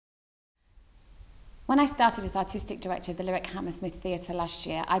When I started as Artistic Director of the Lyric Hammersmith Theatre last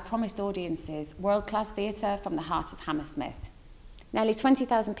year, I promised audiences world-class theatre from the heart of Hammersmith. Nearly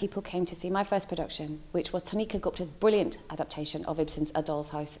 20,000 people came to see my first production, which was Tanika Gupta's brilliant adaptation of Ibsen's A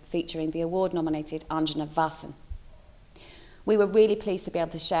Doll's House, featuring the award-nominated Anjana Vasan. We were really pleased to be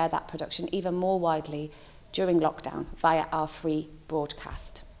able to share that production even more widely during lockdown via our free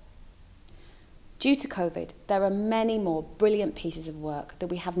broadcast. Due to COVID, there are many more brilliant pieces of work that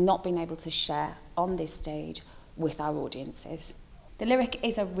we have not been able to share on this stage with our audiences. The Lyric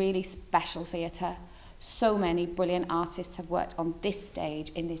is a really special theatre. So many brilliant artists have worked on this stage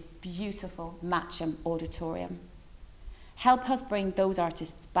in this beautiful Matcham auditorium. Help us bring those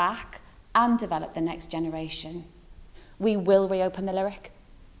artists back and develop the next generation. We will reopen the Lyric,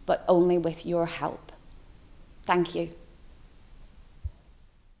 but only with your help. Thank you.